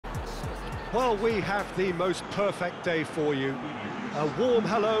Well, we have the most perfect day for you. A warm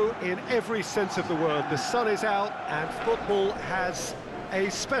hello in every sense of the word. The sun is out and football has a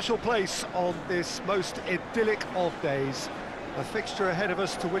special place on this most idyllic of days. A fixture ahead of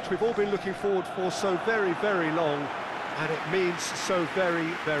us to which we've all been looking forward for so very, very long, and it means so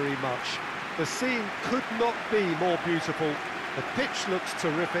very, very much. The scene could not be more beautiful. The pitch looks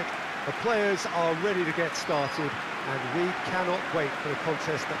terrific. The players are ready to get started, and we cannot wait for the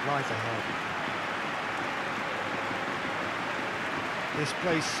contest that lies ahead. This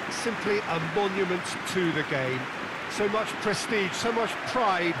place simply a monument to the game. So much prestige, so much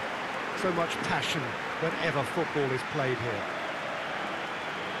pride, so much passion whenever football is played here.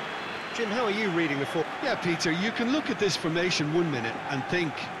 Jim, how are you reading the football? Yeah, Peter, you can look at this formation 1 minute and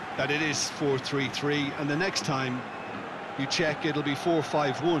think that it is 4-3-3, and the next time you check, it'll be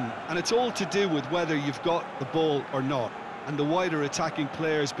 4-5-1, and it's all to do with whether you've got the ball or not, and the wider attacking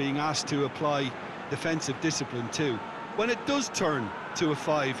players being asked to apply defensive discipline too. When it does turn to a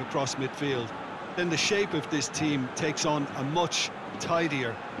 5 across midfield, then the shape of this team takes on a much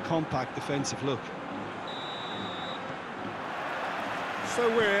tidier, compact defensive look. So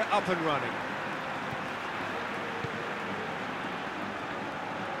we're up and running.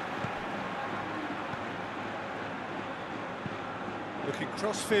 Looking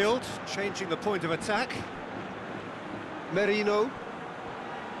cross-field, changing the point of attack. Merino.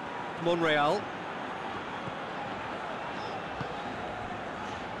 Monreal.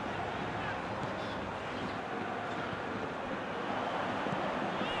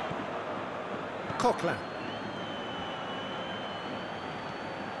 Coquelin.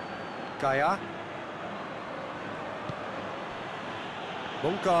 Gaia.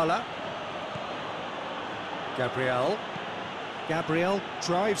 Mongala. Gabriel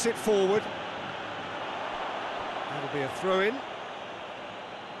drives it forward. That'll be a throw-in.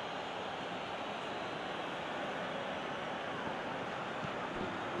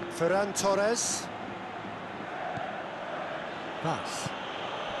 Ferran Torres. Vaz.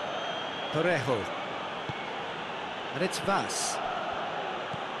 Parejo. And it's Vaz.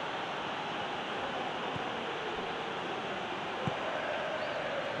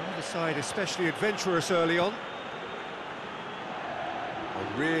 Either side especially adventurous early on. A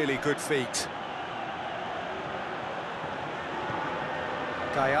really good feat.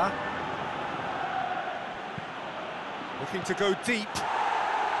 Gaia. Looking to go deep.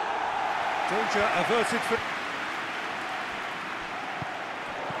 Danger averted for...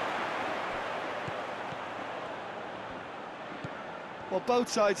 Well, both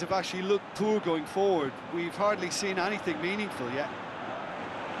sides have actually looked poor going forward. We've hardly seen anything meaningful yet.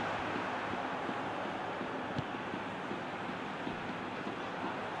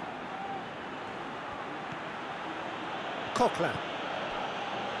 Coquelin.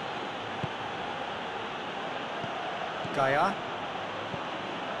 Gaia.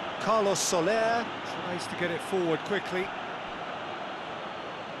 Carlos Soler tries to get it forward quickly.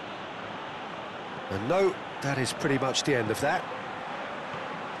 And no, that is pretty much the end of that.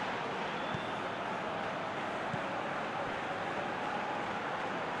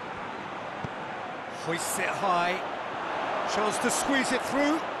 Hoists it high. Chance to squeeze it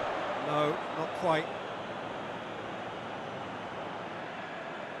through. No, not quite.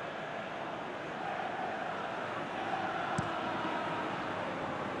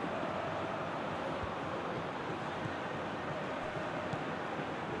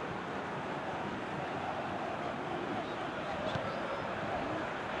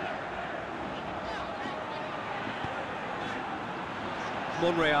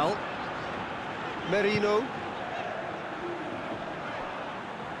 Monreal. Merino.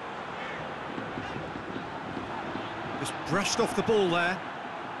 Just brushed off the ball there.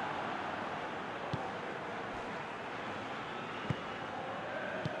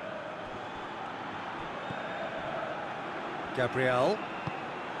 Gabriel.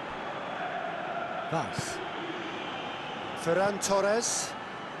 Vaz. Ferran Torres.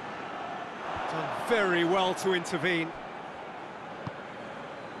 Done very well to intervene.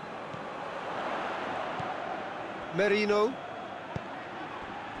 Merino.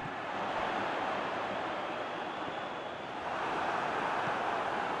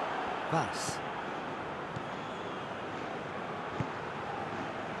 Vaz.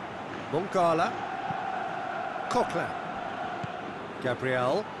 Mongala. Coquelin.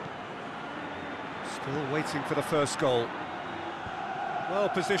 Gabriel. Still waiting for the first goal. Well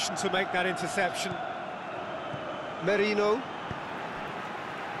positioned to make that interception. Merino.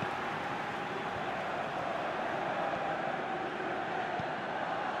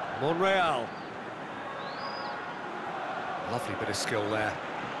 Monreal. Lovely bit of skill there.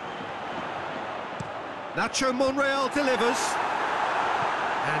 Nacho Monreal delivers.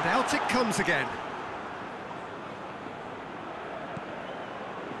 And out it comes again.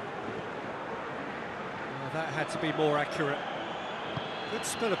 Well, that had to be more accurate. Good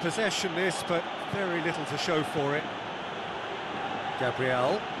spell of possession this, but very little to show for it.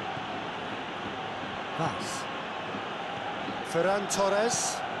 Gabriel. Vaz. Ferran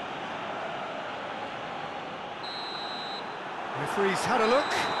Torres. Referee's had a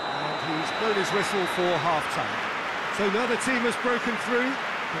look, and he's blown his whistle for half-time. So now the team has broken through,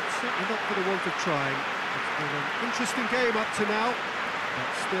 but certainly not for the want of trying. It's been an interesting game up to now, but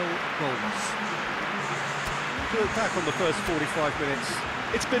still goalless. Look back on the first 45 minutes.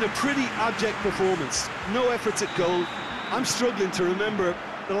 It's been a pretty abject performance. No efforts at goal. I'm struggling to remember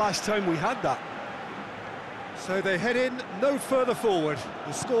the last time we had that. So they head in no further forward.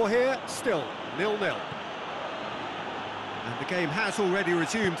 The score here, still 0-0. And the game has already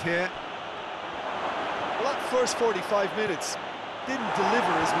resumed here. Well, that first 45 minutes didn't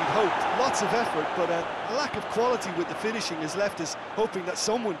deliver as we'd hoped. Lots of effort, but a lack of quality with the finishing has left us hoping that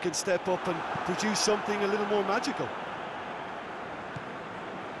someone can step up and produce something a little more magical.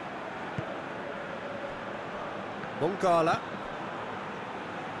 Mongala.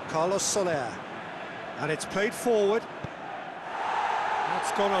 Carlos Soler. And it's played forward.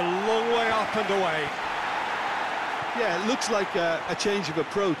 That's gone a long way up and away. Yeah, it looks like a change of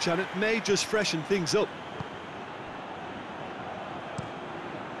approach, and it may just freshen things up.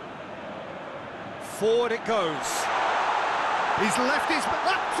 Forward it goes. He's left his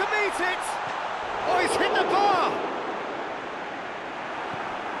back to meet it. Oh, he's hit the bar.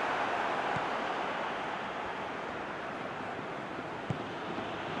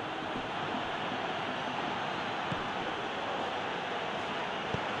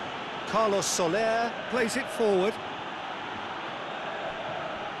 Carlos Soler plays it forward.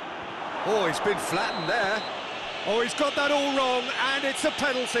 Oh, he's been flattened there. Oh, he's got that all wrong, and it's a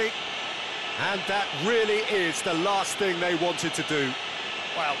penalty. And that really is the last thing they wanted to do.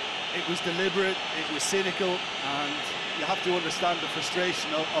 Well, it was deliberate, it was cynical, and you have to understand the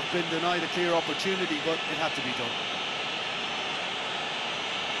frustration of being denied a clear opportunity, but it had to be done.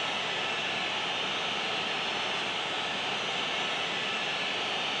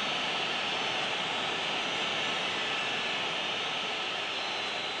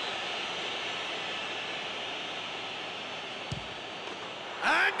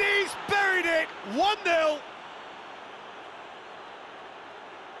 And he's buried it! 1-0!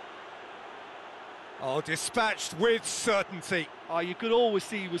 Oh, dispatched with certainty. Oh, you could always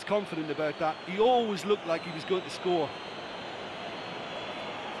see he was confident about that. He always looked like he was going to score.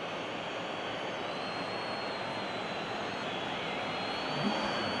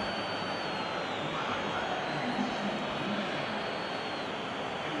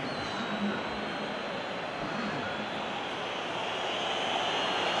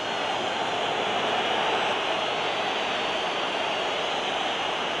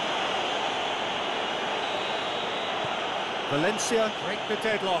 Valencia break the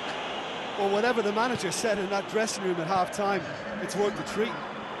deadlock. Well, whatever the manager said in that dressing room at half-time, it's worth the treat.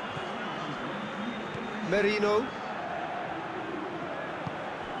 Merino.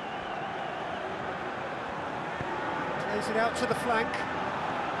 Plays it out to the flank.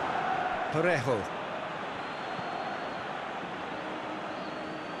 Parejo.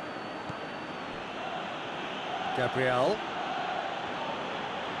 Gabriel.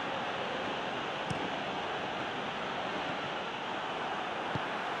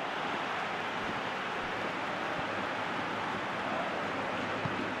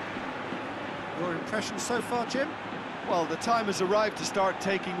 Your impressions so far, Jim? Well, the time has arrived to start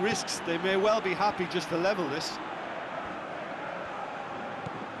taking risks. They may well be happy just to level this.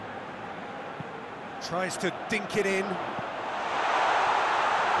 Tries to dink it in.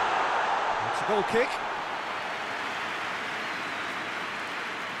 It's a goal kick.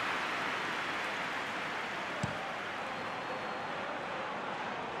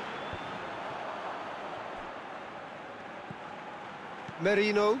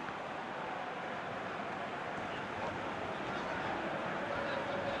 Merino.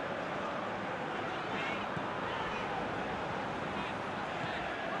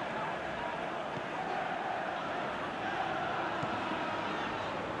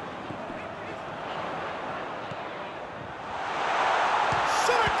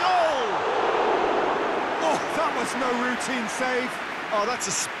 No routine save. Oh, that's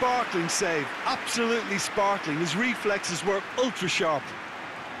a sparkling save. Absolutely sparkling. His reflexes were ultra sharp.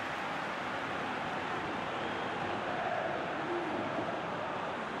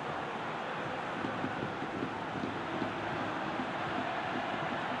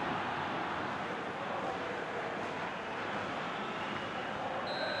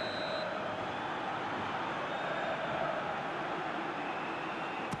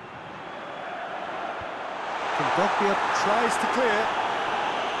 Dogbia tries to clear.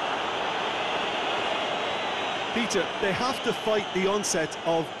 Peter, they have to fight the onset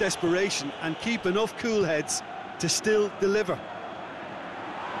of desperation and keep enough cool heads to still deliver.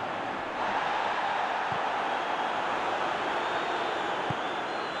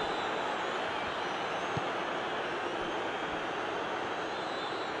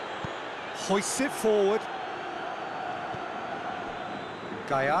 Hoists it forward.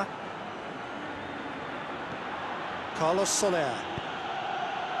 Gaia. Carlos Soler.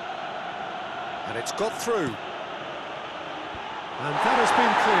 And it's got through. And that has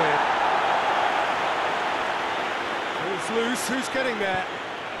been cleared. Ball's loose, who's getting there?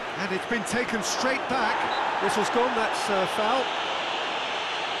 And it's been taken straight back. Whistle's gone, that's foul.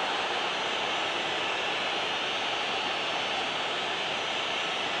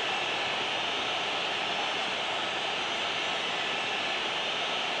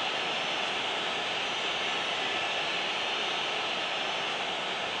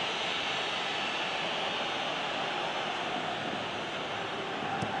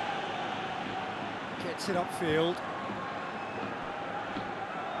 Gets it upfield.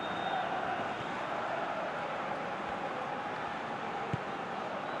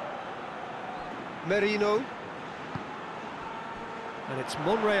 Merino. And it's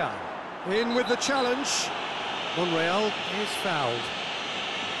Monreal. In with the challenge. Monreal is fouled.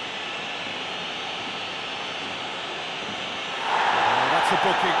 Oh, that's a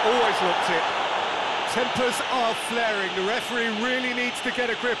booking, always looked it. Tempers are flaring, the referee really needs to get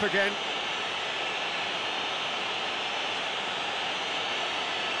a grip again.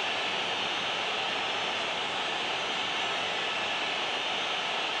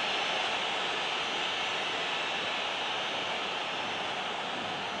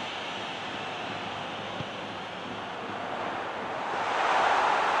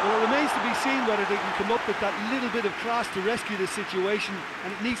 Well, it remains to be seen whether they can come up with that little bit of class to rescue the situation,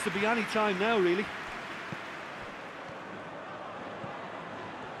 and it needs to be any time now, really.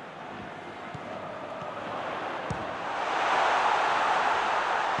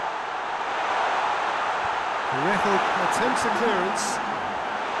 Parejo attempts a clearance.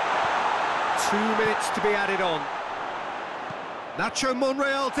 2 minutes to be added on. Nacho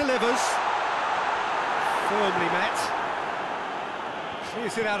Monreal delivers. Firmly met.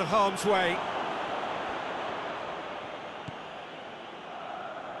 Clears it out of harm's way.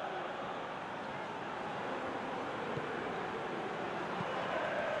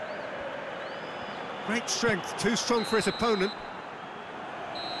 Great strength, too strong for his opponent.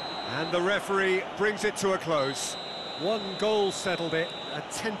 And the referee brings it to a close. One goal settled it, a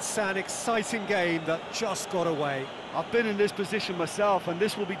tense and exciting game that just got away. I've been in this position myself, and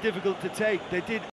this will be difficult to take. They did